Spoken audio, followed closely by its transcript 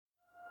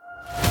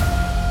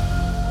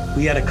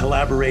We had a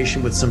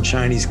collaboration with some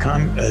Chinese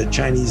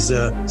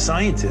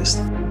scientists.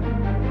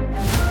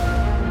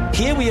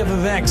 Here we have a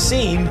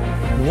vaccine.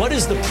 What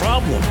is the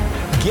problem?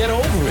 Get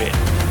over it.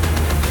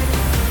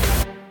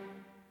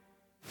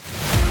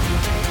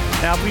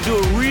 Now, if we do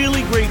a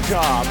really great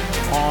job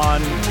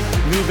on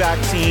new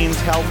vaccines,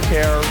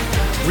 healthcare,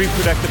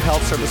 reproductive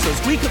health services,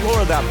 we could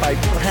lower that by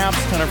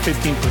perhaps 10 or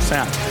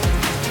 15%.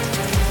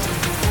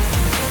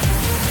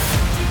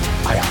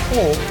 I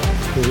hope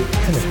that it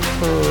can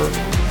occur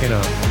in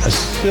a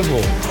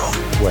civil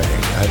way,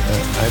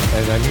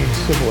 and I mean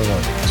civil in a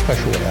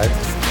special way,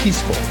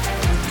 peaceful.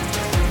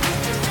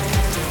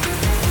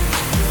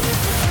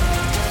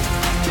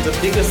 The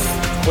biggest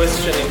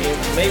question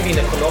maybe in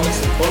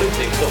economics and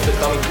politics of the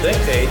coming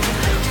decade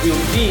will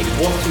be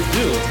what to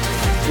do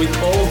with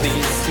all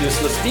these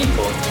useless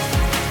people.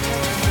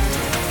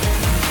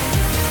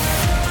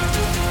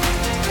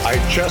 I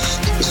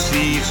just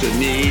see the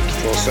need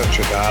for such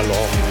a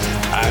dialogue,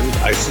 and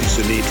I see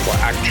the need for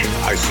action.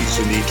 I see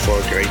the need for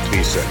a great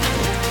reset.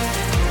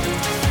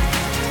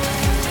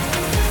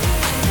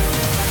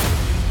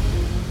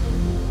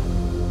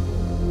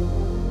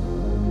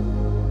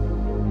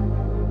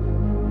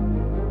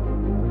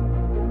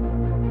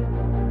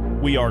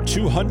 We are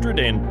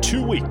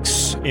 202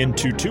 weeks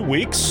into 2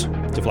 weeks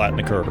to flatten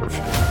the curve.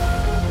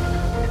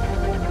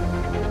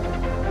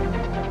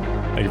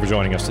 Thank you for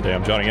joining us today.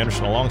 I'm Johnny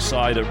Anderson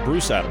alongside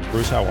Bruce Adams.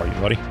 Bruce, how are you,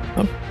 buddy?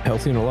 I'm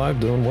healthy and alive,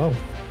 doing well.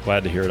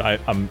 Glad to hear it.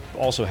 I'm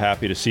also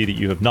happy to see that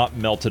you have not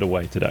melted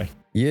away today.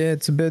 Yeah,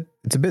 it's a bit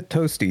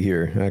toasty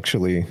here,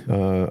 actually.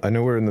 I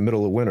know we're in the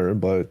middle of winter,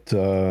 but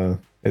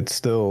it's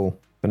still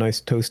a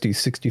nice toasty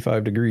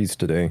 65 degrees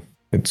today.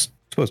 It's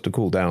supposed to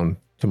cool down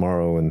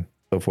tomorrow and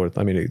so forth.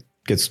 I mean, it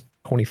gets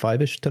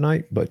 25-ish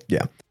tonight, but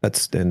yeah,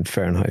 that's in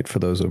Fahrenheit for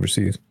those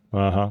overseas.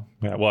 Yeah,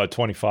 well, at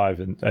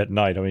 25 at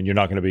night, I mean, you're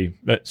not going to be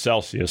at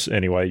Celsius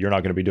anyway. You're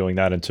not going to be doing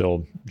that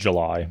until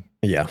July.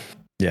 Yeah,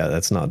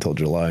 that's not until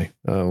July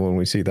when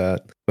we see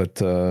that. But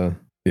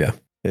yeah,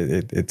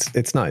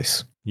 it's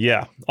nice.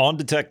 Yeah, on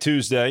to Tech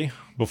Tuesday.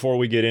 Before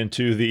we get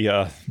into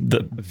the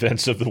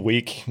events of the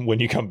week when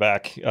you come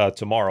back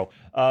tomorrow,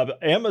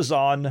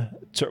 Amazon,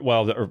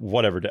 or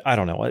whatever, I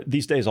don't know.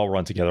 These days all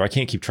run together. I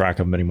can't keep track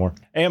of them anymore.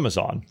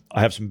 Amazon, I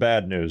have some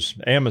bad news.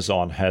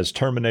 Amazon has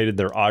terminated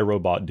their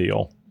iRobot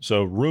deal.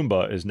 So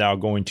Roomba is now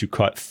going to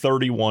cut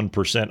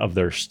 31% of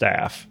their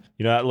staff.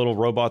 You know that little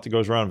robot that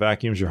goes around and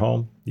vacuums your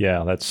home?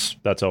 Yeah,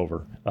 that's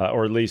over.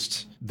 Or at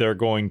least they're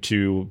going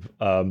to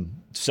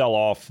sell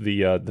off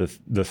the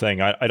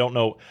thing. I don't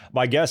know.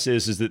 My guess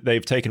is that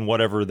they've taken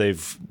whatever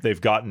they've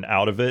gotten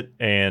out of it,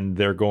 and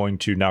they're going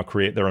to now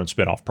create their own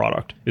spin-off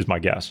product, is my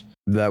guess.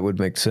 That would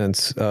make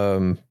sense.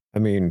 I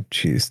mean,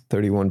 geez,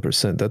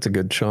 31%. That's a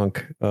good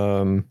chunk.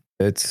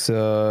 It's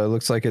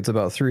looks like it's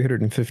about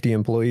 350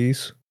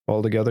 employees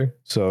altogether.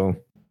 So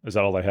is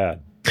that all they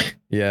had?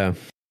 Yeah.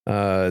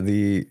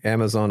 The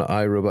Amazon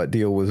iRobot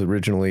deal was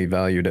originally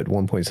valued at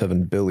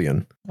 $1.7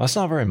 billion. That's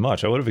not very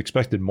much. I would have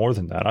expected more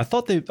than that. I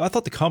thought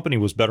the company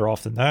was better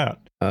off than that.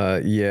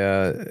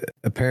 Yeah.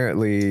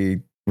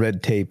 Apparently,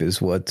 red tape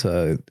is what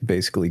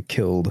basically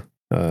killed.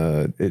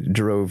 It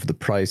drove the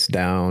price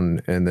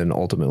down and then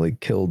ultimately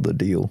killed the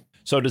deal.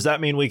 So does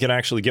that mean we can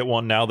actually get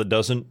one now that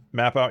doesn't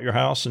map out your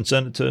house and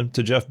send it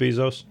to Jeff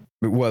Bezos?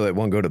 Well, it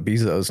won't go to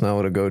Bezos. Now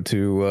it'll go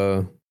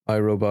to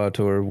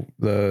iRobot or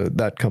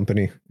that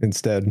company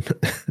instead.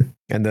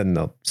 And then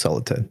they'll sell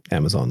it to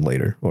Amazon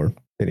later or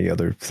any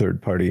other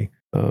third-party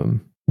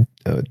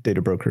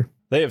data broker.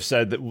 They have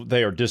said that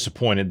they are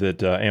disappointed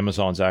that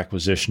Amazon's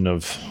acquisition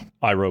of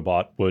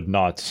iRobot would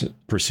not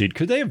proceed.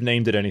 Could they have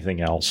named it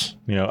anything else,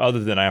 other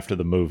than after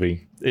the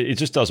movie? It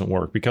just doesn't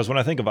work, because when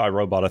I think of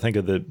iRobot, I think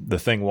of the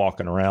thing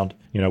walking around,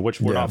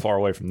 which we're not far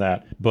away from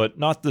that, but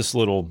not this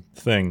little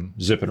thing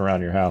zipping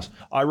around your house.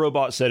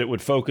 iRobot said it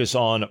would focus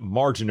on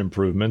margin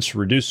improvements,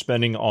 reduce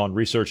spending on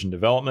research and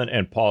development,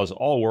 and pause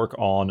all work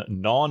on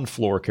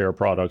non-floor care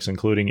products,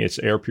 including its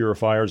air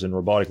purifiers and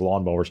robotic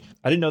lawnmowers.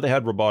 I didn't know they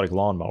had robotic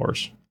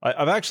lawnmowers.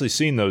 I've actually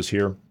seen those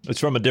here. It's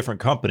from a different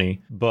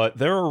company, but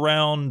they're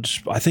around,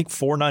 I think,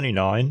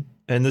 $4.99,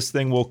 and this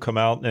thing will come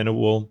out and it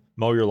will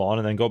mow your lawn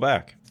and then go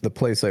back. The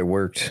place I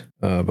worked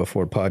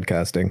before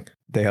podcasting,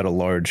 they had a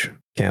large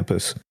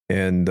campus,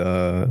 and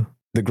the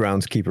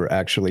groundskeeper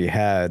actually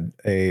had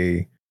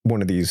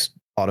one of these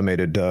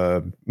automated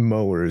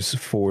mowers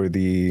for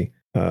the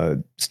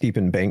steep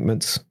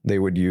embankments. They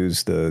would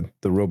use the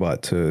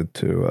robot to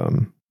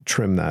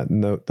trim that,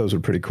 and those were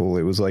pretty cool.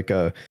 It was like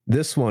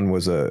this one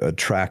was a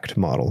tracked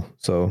model,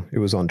 so it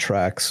was on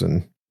tracks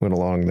and went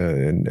along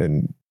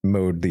and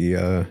mowed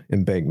the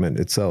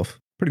embankment itself.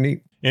 Pretty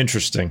neat.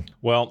 Interesting.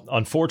 Well,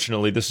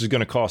 unfortunately, this is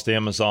going to cost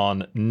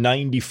Amazon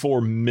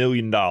 $94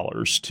 million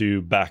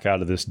to back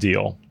out of this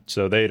deal.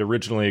 So they had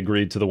originally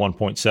agreed to the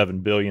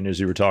 $1.7 billion, as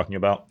you were talking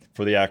about,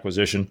 for the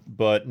acquisition,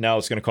 but now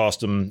it's going to cost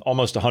them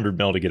almost $100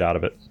 million to get out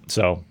of it.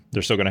 So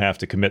they're still going to have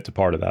to commit to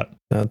part of that.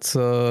 That's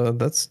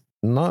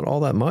not all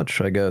that much,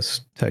 I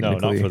guess,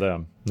 technically.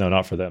 No,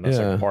 not for them. That's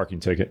like a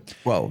parking ticket.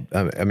 Well,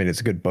 I mean,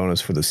 it's a good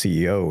bonus for the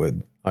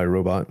CEO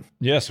iRobot.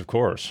 Yes, of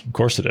course. Of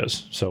course it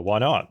is. So why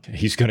not?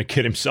 He's going to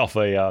get himself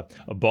a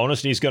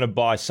bonus, and he's going to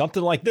buy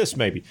something like this,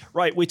 maybe.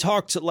 Right. We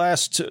talked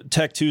last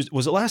Tech Tuesday.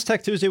 Was it last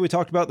Tech Tuesday we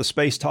talked about the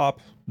Space Top,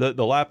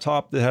 the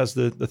laptop that has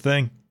the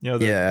thing? You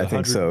know, I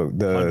think so.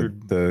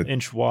 The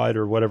inch wide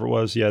or whatever it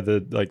was. Yeah, the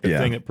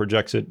thing that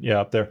projects it. Yeah,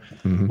 up there.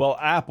 Mm-hmm. Well,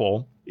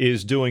 Apple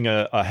is doing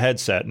a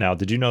headset now.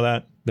 Did you know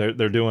that?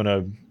 They're doing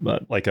a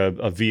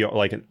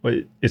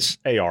VR, it's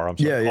AR. I'm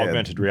sorry,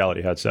 augmented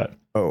reality headset.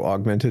 Oh,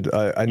 augmented.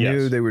 I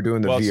knew they were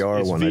doing the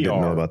VR one. VR. I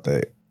didn't know about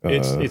that.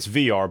 It's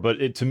VR,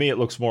 but to me it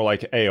looks more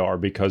like AR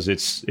because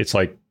it's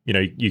like, you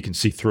know, you can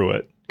see through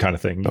it kind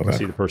of thing. You can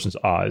see the person's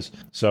eyes.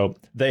 So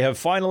they have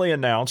finally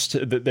announced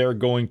that they're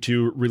going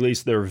to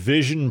release their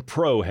Vision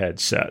Pro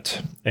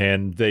headset,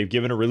 and they've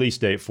given a release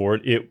date for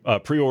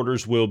it.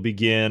 Pre-orders will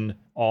begin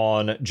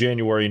on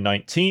January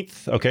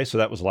 19th. Okay, so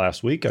that was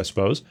last week, I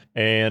suppose.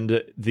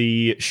 And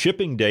the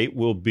shipping date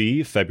will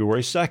be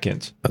February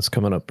 2nd. That's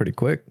coming up pretty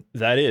quick.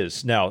 That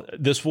is. Now,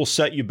 this will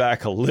set you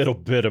back a little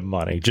bit of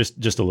money,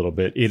 just a little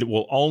bit. It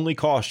will only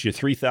cost you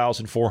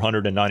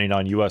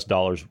 $3,499 US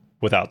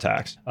without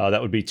tax.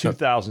 That would be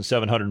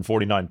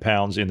 2,749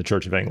 pounds in the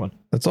Church of England.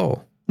 That's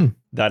all.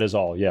 That is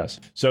all, yes.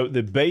 So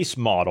the base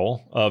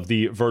model of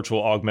the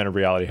virtual augmented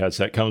reality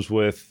headset comes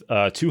with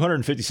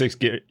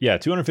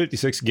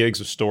 256 gigs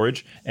of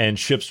storage and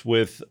ships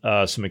with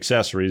some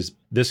accessories.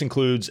 This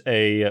includes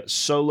a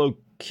solo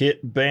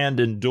kit band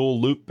and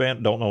dual loop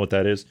band. Don't know what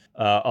that is.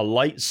 A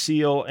light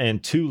seal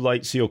and 2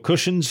 light seal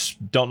cushions.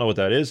 Don't know what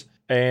that is.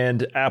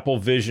 And Apple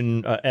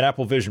Vision, an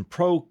Apple Vision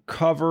Pro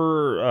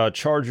cover,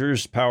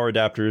 chargers, power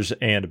adapters,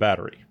 and a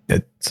battery.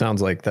 It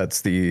sounds like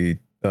that's the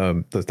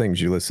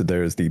things you listed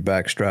there is the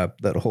back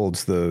strap that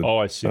holds the. Oh,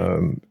 I see.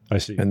 I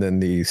see. And then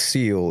the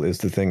seal is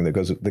the thing that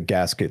goes, the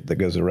gasket that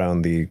goes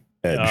around the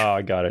edge. Oh,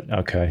 I got it.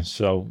 Okay,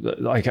 so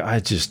like I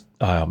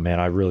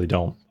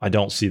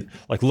don't see.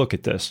 Like, look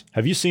at this.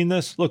 Have you seen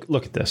this?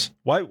 Look at this.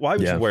 Why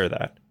would you wear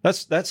that?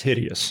 That's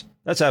hideous.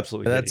 That's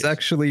absolutely. That's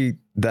hideous.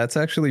 That's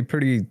actually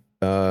pretty.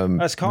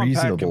 That's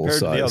compact compared sized.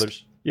 to the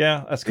others.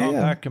 Yeah, that's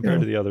compact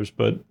compared to the others,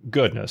 but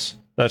goodness.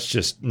 That's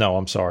just, no,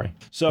 I'm sorry.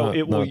 So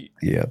it will.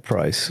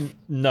 Price.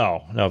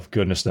 No,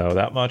 goodness, no,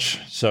 that much.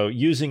 So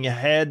using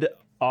head,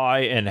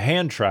 eye, and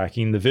hand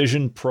tracking, the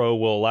Vision Pro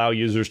will allow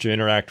users to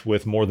interact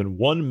with more than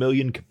 1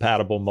 million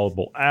compatible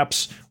mobile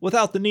apps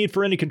without the need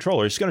for any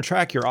controller. It's going to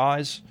track your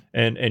eyes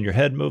and your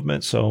head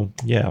movement. So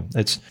yeah,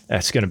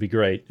 that's going to be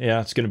great.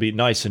 Yeah, it's going to be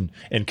nice and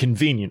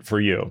convenient for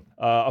you.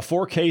 A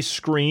 4K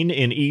screen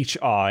in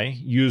each eye.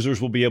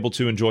 Users will be able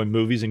to enjoy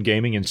movies and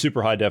gaming in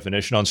super high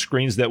definition on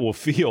screens that will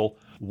feel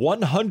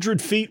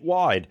 100 feet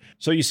wide.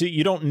 So you see,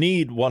 you don't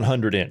need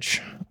 100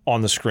 inch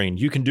on the screen.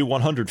 You can do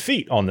 100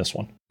 feet on this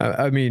one.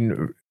 I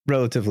mean,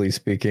 relatively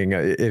speaking,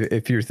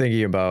 if you're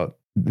thinking about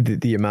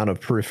the amount of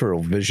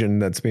peripheral vision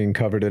that's being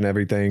covered and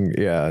everything,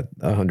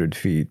 100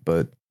 feet.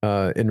 But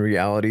in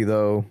reality,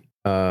 though,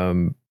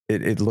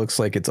 it looks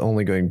like it's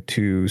only going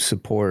to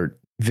support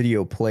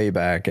video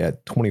playback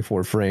at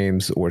 24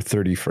 frames or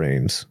 30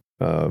 frames.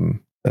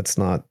 That's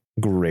not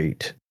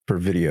great for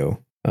video.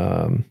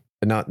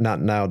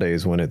 Not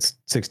nowadays when it's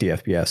 60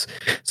 FPS.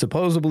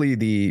 Supposedly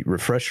the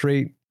refresh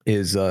rate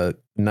is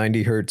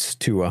 90 hertz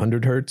to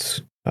 100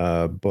 hertz.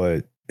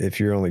 But if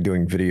you're only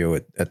doing video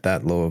at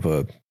that low of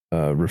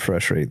a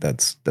refresh rate,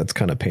 that's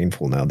kind of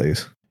painful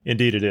nowadays.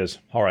 Indeed it is.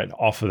 All right,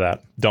 off of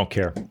that. Don't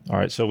care. All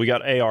right, so we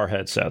got AR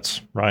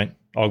headsets, right?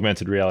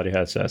 Augmented reality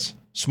headsets.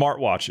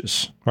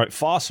 Smartwatches, right?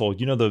 Fossil,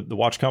 you know the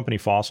watch company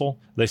Fossil?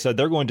 They said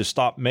they're going to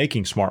stop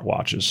making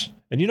smartwatches.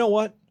 And you know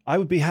what? I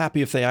would be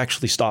happy if they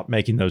actually stopped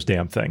making those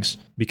damn things.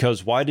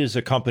 Because why does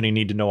a company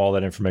need to know all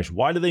that information?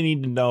 Why do they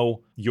need to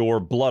know your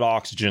blood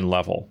oxygen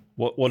level?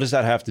 What does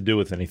that have to do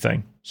with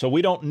anything? So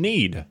we don't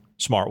need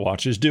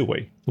smartwatches, do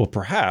we? Well,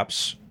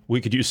 perhaps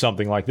we could use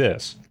something like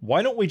this.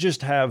 Why don't we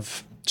just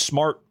have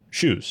smart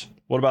shoes?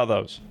 What about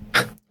those?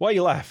 Why are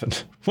you laughing?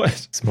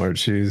 What? Smart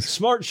shoes.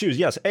 Smart shoes,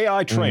 yes.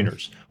 AI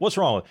trainers. What's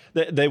wrong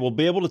with it? They will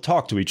be able to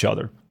talk to each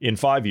other in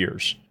 5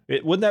 years.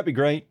 Wouldn't that be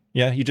great?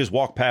 Yeah, you just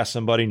walk past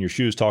somebody and your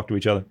shoes talk to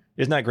each other.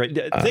 Isn't that great?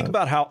 Think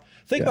about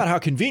how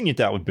convenient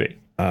that would be.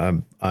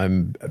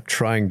 I'm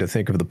trying to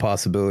think of the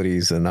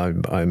possibilities, and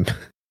I'm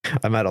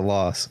at a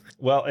loss.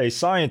 Well, a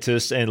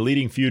scientist and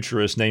leading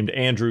futurist named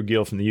Andrew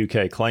Gill from the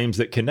UK claims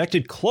that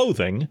connected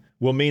clothing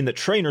will mean that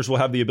trainers will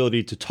have the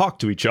ability to talk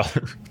to each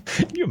other.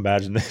 Can you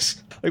imagine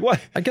this? Like,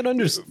 what? I can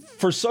understand.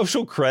 For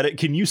social credit,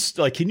 can you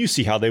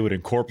see how they would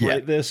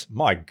incorporate this?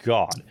 My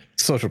God.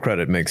 Social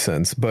credit makes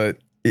sense, but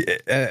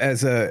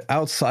as a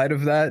outside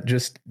of that,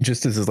 just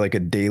as like a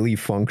daily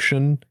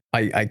function,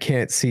 I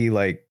can't see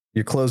like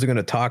your clothes are going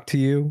to talk to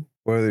you,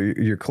 or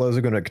your clothes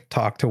are going to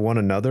talk to one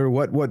another.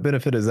 What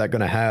benefit is that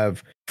going to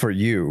have for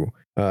you?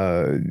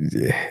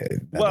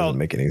 That doesn't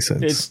make any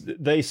sense.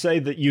 They say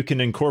that you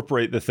can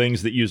incorporate the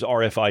things that use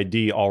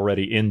RFID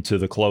already into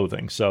the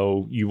clothing,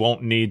 so you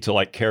won't need to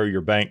like carry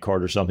your bank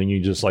card or something.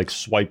 You just like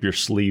swipe your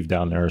sleeve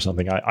down there or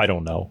something. I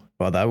don't know.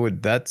 Well,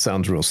 that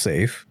sounds real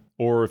safe.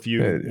 Or if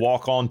you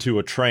walk onto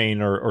a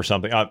train or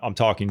something, I'm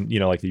talking,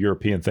 like the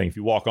European thing. If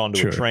you walk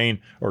onto a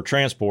train or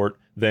transport,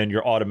 then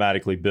you're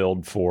automatically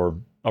billed for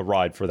a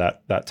ride for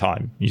that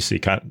time. You see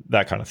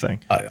that kind of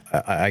thing.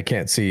 I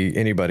can't see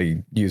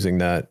anybody using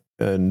that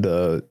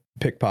and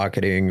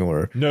pickpocketing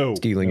or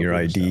stealing your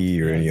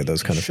ID or any of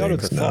those kind of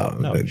things.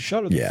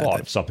 Shudder the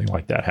thought of something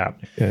like that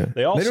happening. Yeah.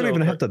 They don't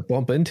even have to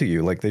bump into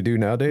you like they do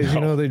nowadays.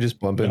 They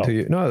just bump into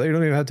you. No, they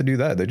don't even have to do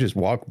that. They just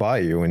walk by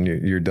you and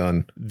you're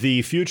done.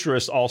 The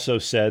futurist also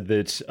said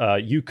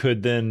that you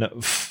could then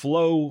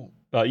flow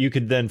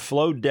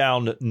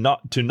down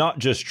not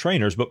just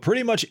trainers, but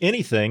pretty much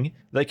anything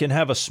that can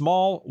have a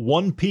small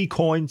 1p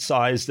coin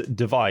sized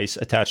device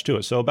attached to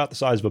it. So about the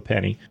size of a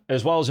penny,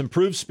 as well as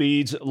improved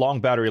speeds, long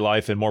battery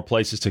life, and more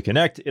places to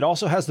connect. It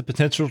also has the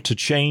potential to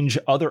change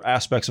other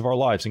aspects of our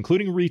lives,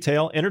 including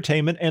retail,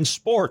 entertainment, and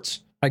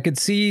sports. I could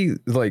see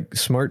like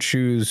smart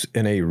shoes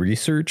in a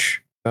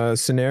research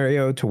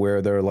scenario to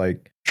where they're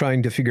like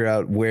trying to figure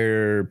out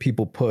where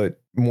people put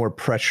more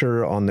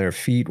pressure on their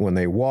feet when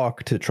they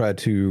walk to try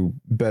to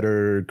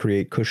better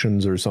create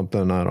cushions or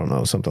something. I don't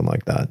know, something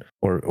like that,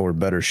 or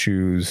better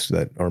shoes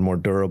that are more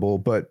durable.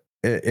 But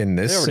in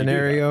this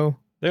scenario,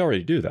 they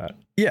already do that.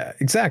 Yeah,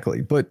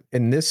 exactly. But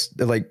in this,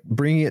 like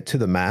bringing it to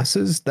the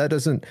masses, that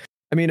doesn't,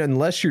 I mean,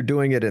 unless you're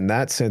doing it in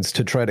that sense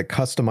to try to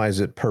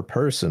customize it per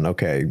person.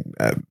 Okay,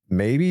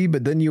 maybe,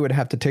 but then you would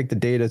have to take the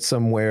data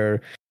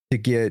somewhere to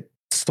get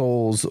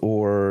soles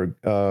or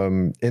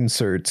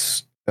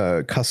inserts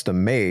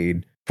custom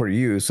made for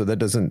you. So it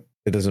doesn't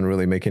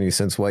really make any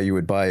sense why you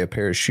would buy a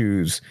pair of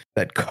shoes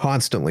that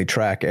constantly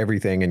track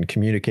everything and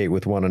communicate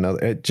with one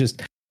another. It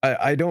just,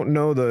 I don't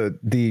know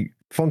the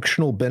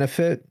functional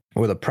benefit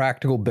or the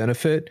practical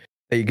benefit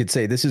that you could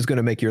say this is going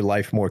to make your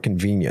life more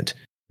convenient.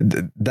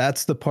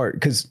 That's the part,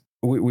 because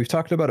we've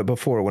talked about it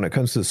before when it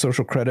comes to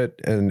social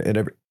credit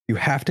and you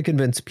have to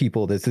convince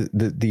people that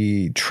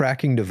the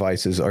tracking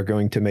devices are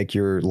going to make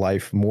your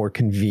life more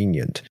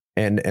convenient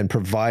and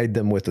provide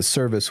them with a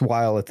service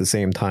while at the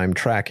same time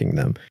tracking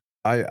them.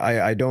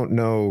 I don't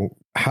know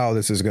how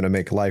this is going to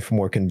make life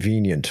more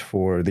convenient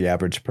for the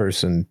average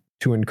person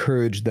to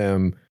encourage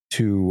them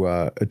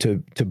to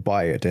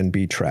buy it and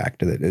be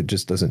tracked. It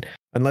just doesn't,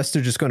 unless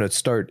they're just going to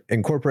start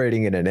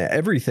incorporating it in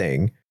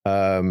everything.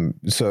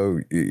 So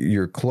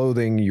your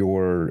clothing,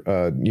 your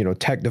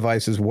tech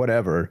devices,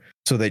 whatever,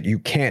 so that you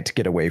can't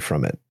get away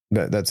from it.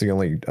 That's the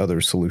only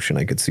other solution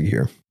I could see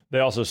here. They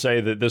also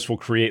say that this will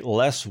create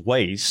less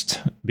waste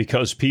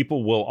because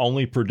people will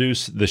only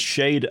produce the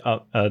shade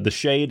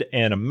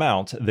and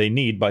amount they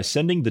need by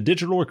sending the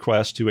digital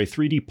request to a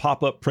 3D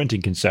pop-up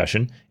printing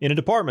concession in a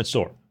department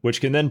store,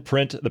 which can then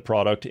print the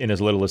product in as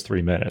little as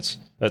 3 minutes.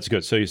 That's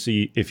good. So you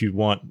see, if you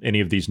want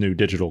any of these new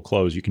digital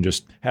clothes, you can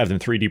just have them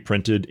 3D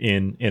printed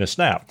in a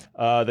snap.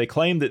 They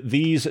claim that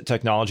these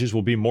technologies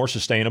will be more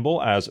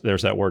sustainable as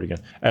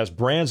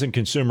brands and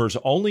consumers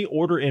only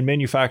order and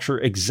manufacture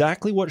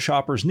exactly what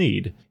shoppers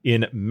need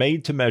in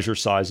made-to-measure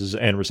sizes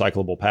and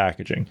recyclable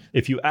packaging.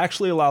 If you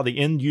actually allow the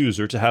end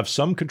user to have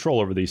some control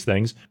over these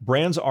things,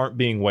 brands aren't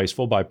being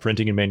wasteful by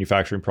printing and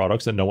manufacturing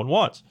products that no one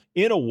wants.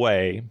 In a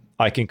way,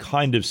 I can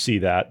kind of see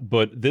that,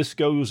 but this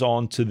goes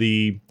on to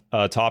the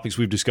topics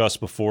we've discussed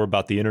before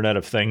about the Internet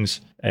of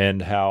Things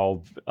and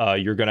how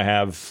you're going to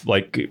have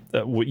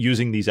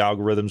using these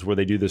algorithms where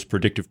they do this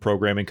predictive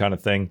programming kind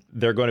of thing.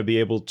 They're going to be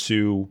able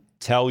to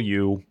tell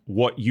you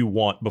what you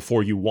want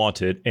before you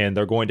want it, and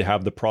they're going to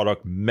have the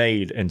product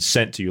made and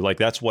sent to you. Like,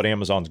 that's what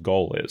Amazon's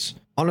goal is.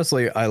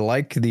 Honestly,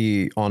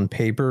 on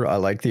paper, I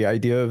like the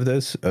idea of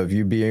this, of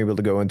you being able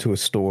to go into a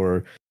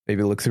store,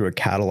 maybe look through a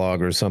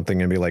catalog or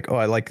something and be like, oh,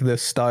 I like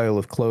this style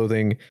of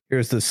clothing.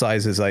 Here's the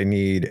sizes I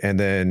need. And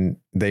then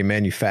they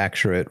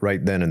manufacture it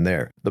right then and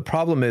there. The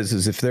problem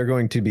is if they're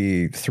going to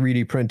be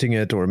 3D printing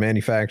it or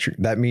manufacturing,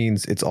 that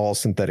means it's all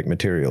synthetic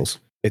materials.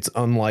 It's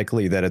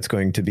unlikely that it's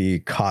going to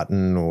be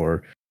cotton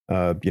or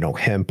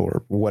hemp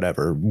or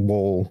whatever,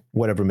 wool,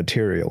 whatever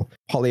material.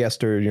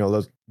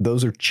 Polyester,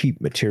 those are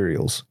cheap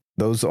materials.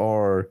 Those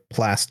are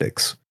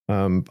plastics.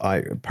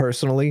 I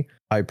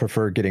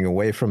prefer getting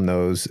away from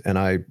those, and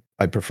I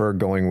prefer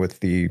going with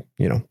the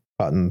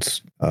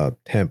cottons,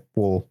 hemp,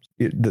 wool,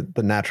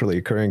 the naturally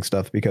occurring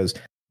stuff, because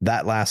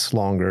that lasts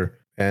longer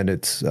and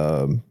it's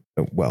more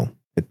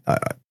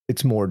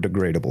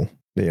degradable.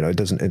 It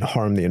doesn't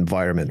harm the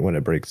environment when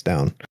it breaks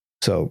down.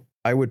 So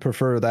I would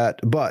prefer that.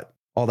 But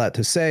all that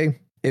to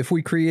say, if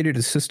we created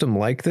a system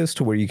like this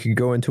to where you could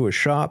go into a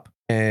shop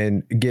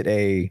and get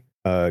a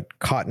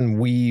cotton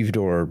weaved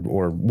or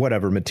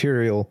whatever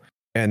material,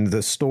 and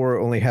the store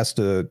only has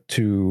to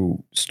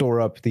store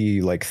up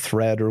the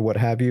thread or what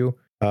have you,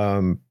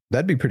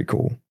 that'd be pretty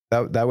cool.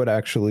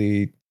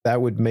 That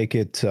would make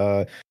it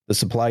the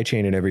supply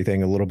chain and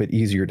everything a little bit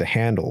easier to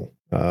handle,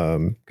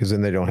 because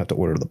then they don't have to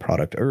order the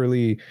product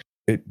early.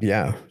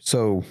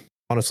 So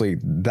honestly,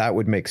 that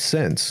would make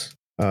sense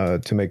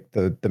to make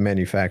the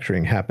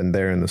manufacturing happen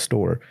there in the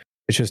store.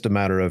 It's just a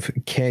matter of,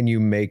 can you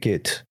make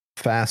it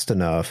fast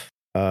enough?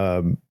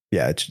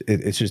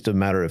 It's just a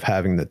matter of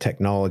having the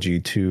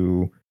technology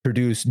to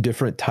produce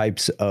different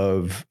types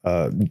of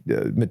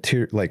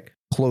material, like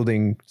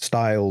clothing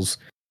styles,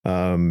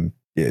 the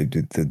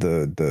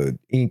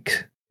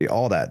ink,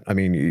 all that. I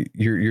mean,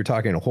 you're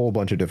talking a whole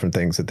bunch of different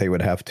things that they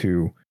would have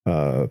to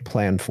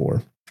plan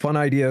for. Fun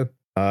idea.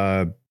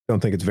 Don't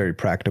think it's very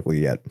practical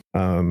yet.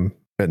 And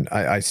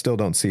I still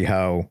don't see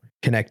how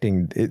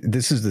connecting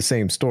this is the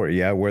same story,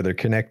 yeah, where they're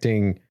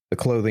connecting the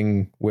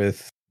clothing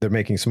with they're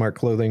making smart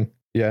clothing.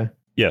 Yeah.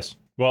 Yes.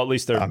 Well, at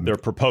least they're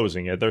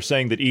proposing it. They're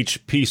saying that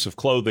each piece of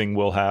clothing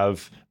will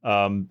have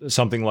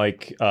something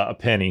like a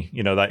penny,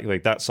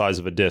 that size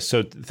of a disc.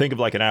 So think of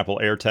like an Apple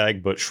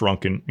AirTag, but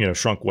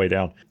shrunk way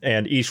down.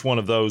 And each one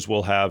of those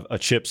will have a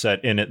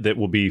chipset in it that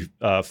will be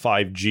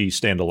 5G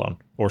standalone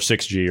or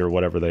 6G or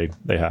whatever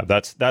they have.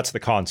 That's the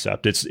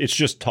concept. It's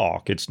just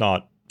talk. It's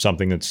not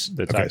something that's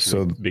okay,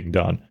 actually being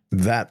done.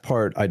 That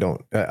part I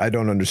don't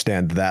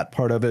understand that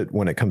part of it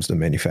when it comes to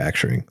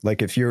manufacturing.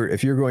 Like if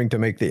you're going to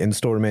make the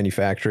in-store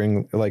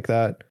manufacturing like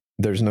that,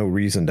 there's no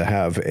reason to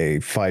have a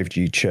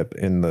 5G chip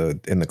in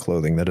the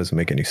clothing. That doesn't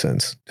make any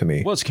sense to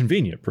me. Well, it's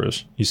convenient,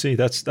 Bruce. You see,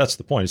 that's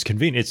the point. It's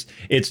convenient.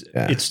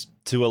 It's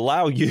to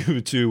allow you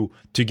to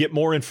get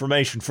more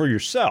information for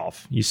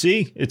yourself. You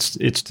see, it's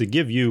to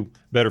give you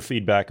better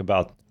feedback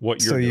about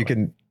what you're doing.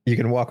 So you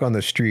can walk on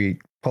the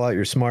street, pull out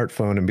your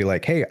smartphone and be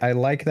like, hey, I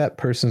like that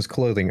person's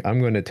clothing. I'm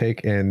going to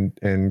take and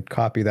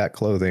copy that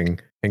clothing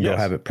and go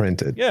have it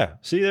printed. Yeah.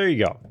 See, there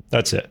you go.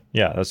 That's it.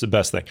 Yeah, that's the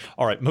best thing.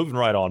 All right, moving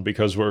right on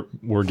because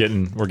we're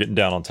getting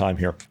down on time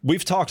here.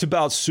 We've talked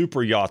about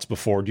super yachts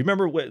before. Do you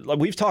remember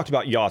we've talked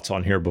about yachts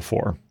on here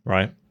before,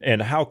 right?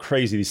 And how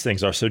crazy these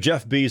things are. So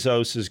Jeff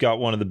Bezos has got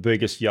one of the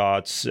biggest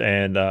yachts,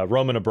 and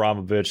Roman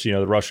Abramovich,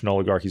 the Russian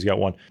oligarch, he's got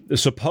one.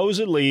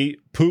 Supposedly,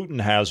 Putin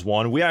has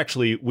one.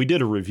 We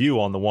did a review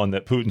on the one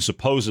that Putin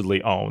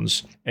supposedly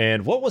owns.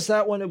 And what was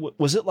that one?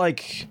 Was it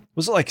like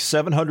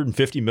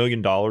 $750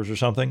 million or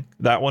something?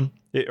 That one,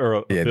 or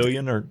a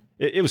billion, or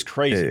it was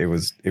crazy. It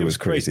was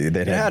crazy.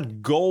 They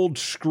had gold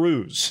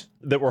screws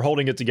that were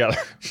holding it together.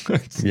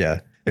 Yeah,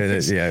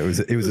 it was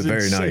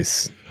very insane.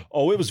 nice.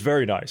 Oh, it was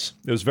very nice.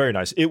 It was very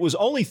nice. It was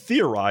only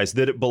theorized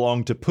that it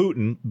belonged to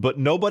Putin, but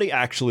nobody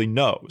actually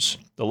knows.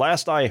 The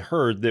last I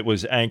heard, that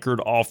was anchored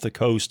off the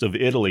coast of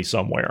Italy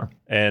somewhere,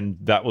 and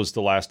that was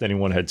the last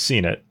anyone had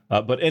seen it.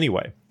 But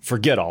anyway,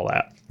 forget all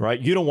that, right?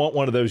 You don't want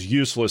one of those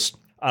useless,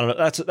 I don't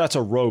know, that's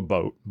a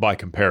rowboat by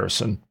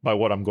comparison, by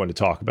what I'm going to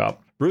talk about.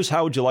 Bruce,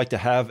 how would you like to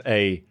have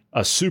a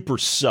super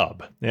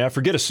sub? Yeah,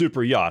 forget a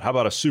super yacht. How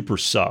about a super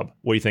sub?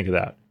 What do you think of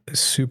that? A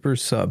super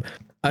sub.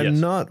 I'm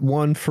not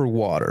one for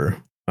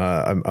water.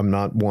 I'm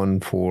not one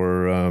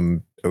for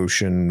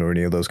ocean or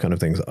any of those kind of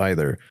things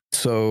either.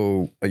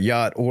 So a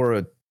yacht or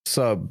a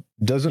sub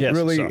doesn't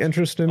really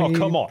interest me. Oh,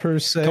 come on. Per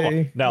se.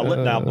 Come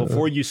on. Now,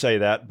 before you say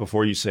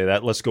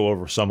that, let's go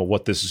over some of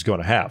what this is going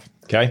to have.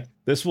 Okay,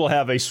 this will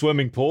have a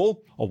swimming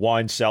pool, a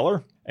wine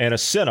cellar, and a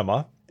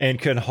cinema, and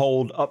can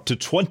hold up to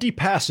 20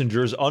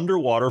 passengers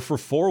underwater for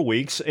 4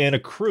 weeks and a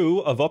crew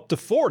of up to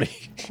 40.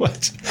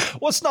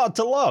 What's not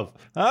to love,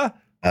 huh?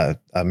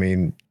 I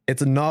mean,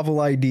 it's a novel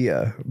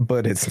idea,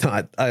 but it's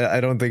not. I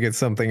don't think it's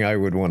something I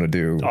would want to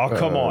do. Oh,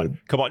 come on.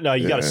 Now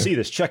you got to see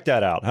this. Check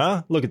that out,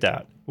 huh? Look at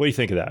that. What do you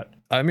think of that?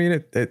 I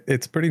mean,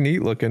 it's pretty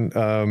neat looking.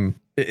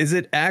 Is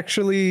it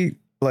actually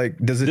like?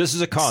 This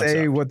is a concept.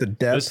 Say what the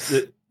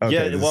depth?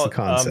 Okay, this is a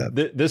concept.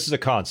 This is a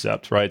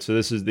concept, right? So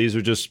these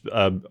are just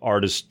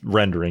artist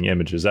rendering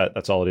images.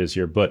 That's all it is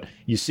here. But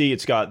you see,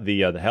 it's got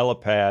the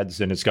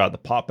helipads, and it's got the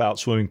pop out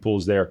swimming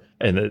pools there,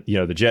 and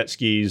the jet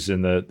skis,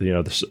 and the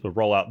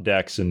rollout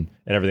decks, and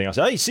everything else.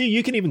 You see,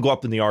 you can even go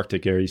up in the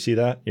Arctic area. You see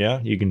that? Yeah,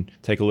 you can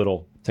take a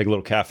little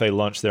cafe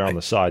lunch there on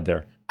the side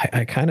there.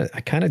 I kind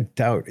of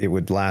doubt it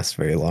would last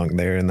very long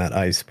there in that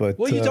ice, but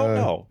you don't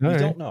know. You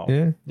don't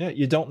know. Yeah,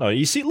 you don't know.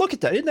 You see, look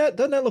at that.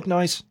 Doesn't that look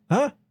nice?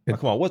 Huh? Oh,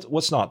 come on,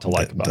 what's not to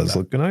like about that? It does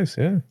look nice,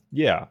 yeah.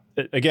 Yeah.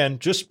 Again,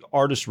 just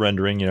artist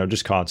rendering,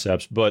 just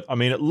concepts. But I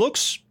mean, it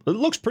looks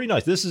pretty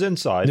nice. This is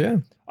inside. Yeah.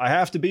 I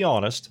have to be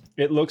honest.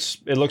 It looks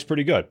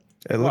pretty good.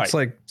 It looks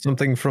like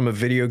something from a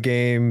video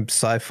game,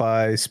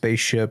 sci-fi,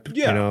 spaceship.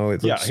 Yeah.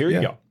 Here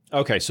you go.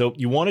 Okay, so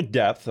you want a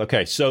depth.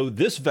 Okay, so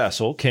this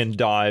vessel can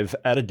dive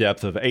at a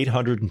depth of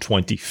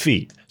 820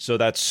 feet. So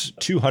that's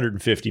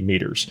 250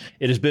 meters.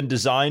 It has been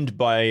designed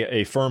by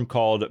a firm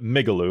called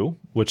Migaloo,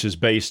 which is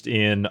based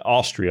in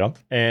Austria,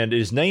 and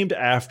is named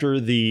after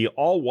the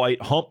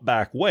all-white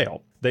humpback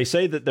whale. They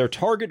say that their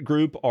target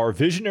group are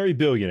visionary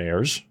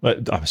billionaires.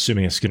 I'm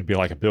assuming it's going to be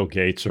like a Bill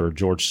Gates or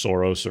George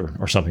Soros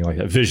or something like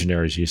that.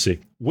 Visionaries, you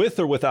see. With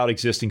or without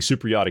existing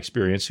super yacht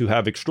experience, who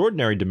have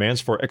extraordinary demands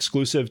for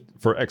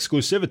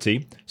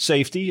exclusivity,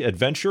 safety,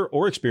 adventure,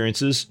 or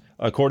experiences,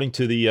 according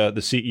to the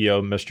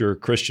CEO, Mr.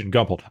 Christian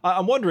Gumpel.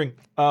 I'm wondering,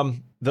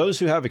 those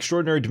who have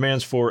extraordinary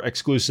demands for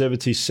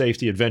exclusivity,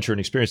 safety, adventure, and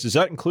experience, does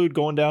that include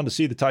going down to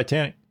see the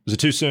Titanic? Is it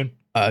too soon?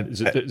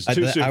 Is it too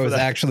soon I for was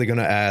that? actually going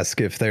to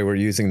ask if they were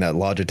using that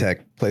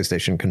Logitech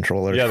PlayStation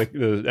controller. Yeah,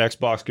 the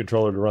Xbox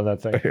controller to run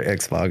that thing.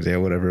 Xbox, yeah,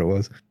 whatever it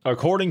was.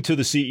 According to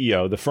the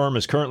CEO, the firm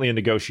is currently in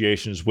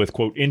negotiations with,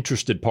 quote,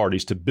 interested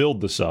parties to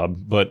build the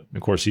sub, but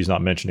of course he's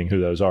not mentioning who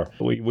those are.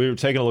 We were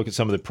taking a look at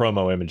some of the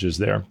promo images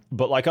there.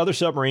 But like other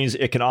submarines,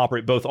 it can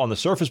operate both on the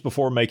surface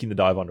before making the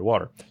dive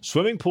underwater.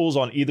 Swimming pools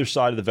on either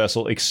side of the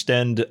vessel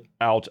extend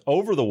out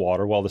over the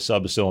water while the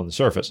sub is still on the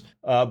surface.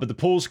 But the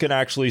pools can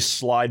actually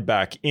slide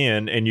back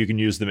in, and you can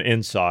use them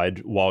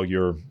inside while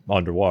you're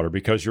underwater.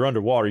 Because you're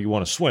underwater, you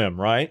want to swim,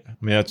 right? I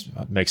mean,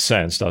 that makes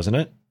sense, doesn't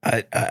it?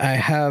 I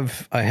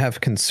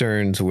have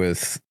concerns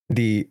with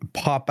the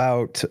pop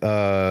out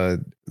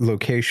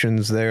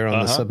locations there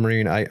on the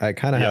submarine. I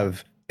kind of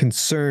have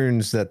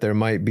concerns that there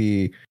might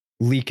be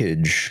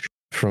leakage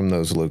from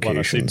those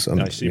locations.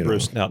 Well, I see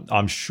Bruce. Now,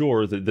 I'm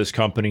sure that this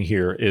company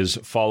here is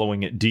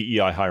following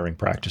DEI hiring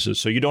practices,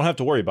 so you don't have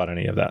to worry about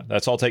any of that.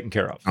 That's all taken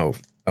care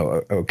of.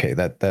 Oh, okay.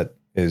 That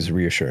is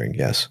reassuring.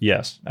 Yes.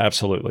 Yes,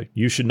 absolutely.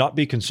 You should not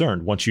be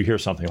concerned once you hear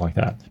something like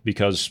that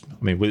because,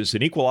 I mean, it's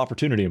an equal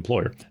opportunity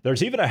employer.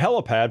 There's even a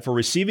helipad for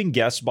receiving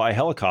guests by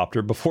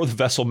helicopter before the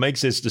vessel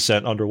makes its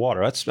descent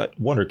underwater. I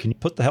wonder, can you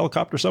put the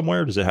helicopter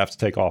somewhere or does it have to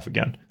take off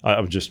again?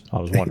 I was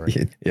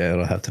wondering. Yeah,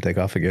 it'll have to take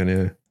off again,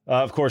 yeah.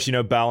 Of course,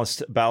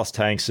 ballast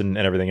tanks and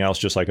everything else,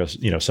 just like a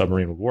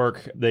submarine would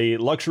work. The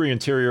luxury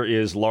interior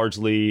is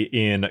largely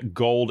in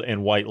gold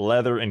and white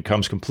leather and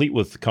comes complete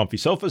with comfy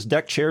sofas,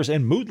 deck chairs,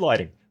 and mood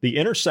lighting. The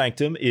inner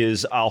sanctum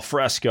is al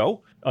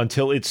fresco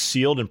until it's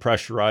sealed and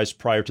pressurized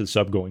prior to the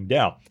sub going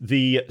down.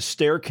 The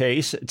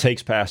staircase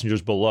takes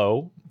passengers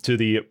below to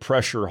the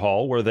pressure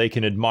hull where they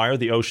can admire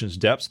the ocean's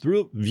depths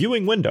through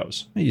viewing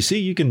windows. You see,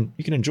 you can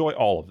enjoy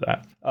all of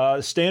that.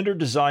 Standard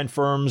design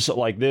firms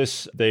like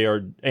this, they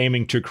are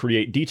aiming to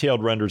create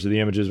detailed renders of the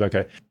images.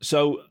 Okay,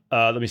 so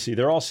let me see.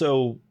 They're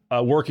also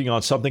working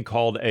on something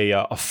called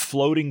a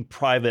floating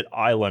private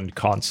island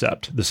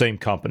concept. The same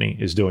company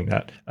is doing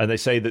that. And they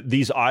say that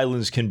these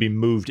islands can be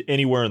moved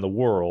anywhere in the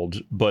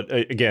world. But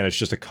again, it's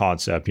just a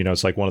concept.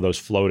 It's like one of those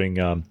floating,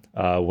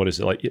 what is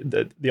it? Like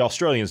the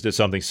Australians did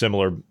something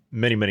similar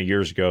many, many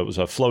years ago. It was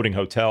a floating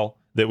hotel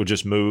that would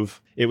just move.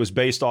 It was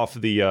based off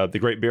of the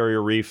Great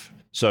Barrier Reef.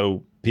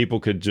 So people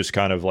could just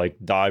kind of like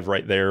dive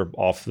right there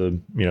off the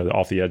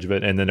edge of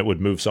it. And then it would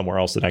move somewhere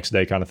else the next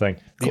day kind of thing.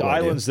 Cool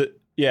idea.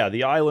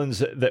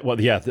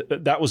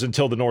 That was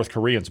until the North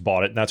Koreans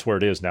bought it, and that's where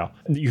it is now.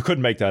 You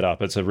couldn't make that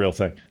up. It's a real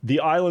thing.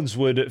 The islands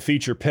would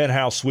feature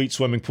penthouse suites,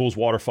 swimming pools,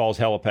 waterfalls,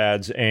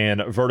 helipads,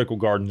 and vertical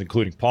gardens,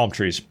 including palm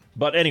trees.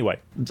 But anyway,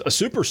 a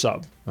super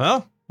sub.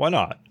 Well, why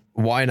not?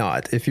 Why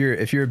not? If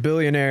you're a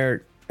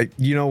billionaire,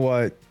 you know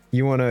what?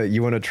 You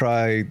wanna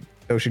try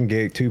Ocean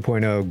Gate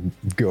 2.0,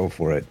 go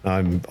for it.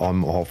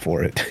 I'm all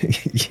for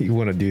it. You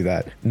want to do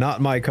that. Not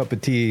my cup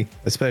of tea,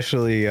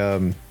 especially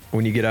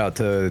when you get out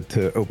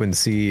to open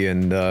sea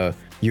and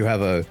you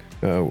have a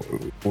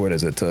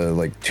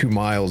like 2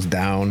 miles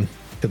down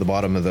to the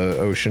bottom of the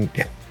ocean.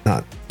 Yeah,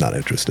 not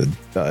interested.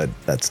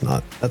 That's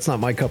not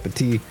my cup of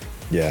tea.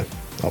 Yeah,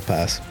 I'll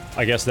pass.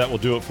 I guess that will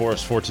do it for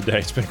us for today.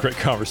 It's been a great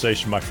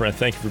conversation, my friend.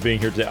 Thank you for being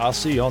here today. I'll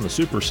see you on the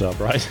super sub,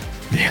 right?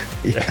 Yeah.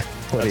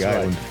 Or the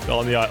island. Right.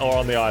 On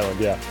the island,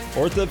 yeah.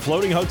 Or at the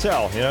floating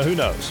hotel. Who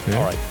knows? Yeah.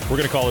 All right. We're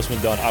going to call this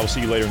one done. I will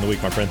see you later in the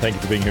week, my friend. Thank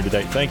you for being here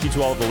today. Thank you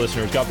to all of the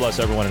listeners. God bless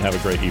everyone and have a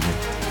great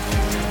evening.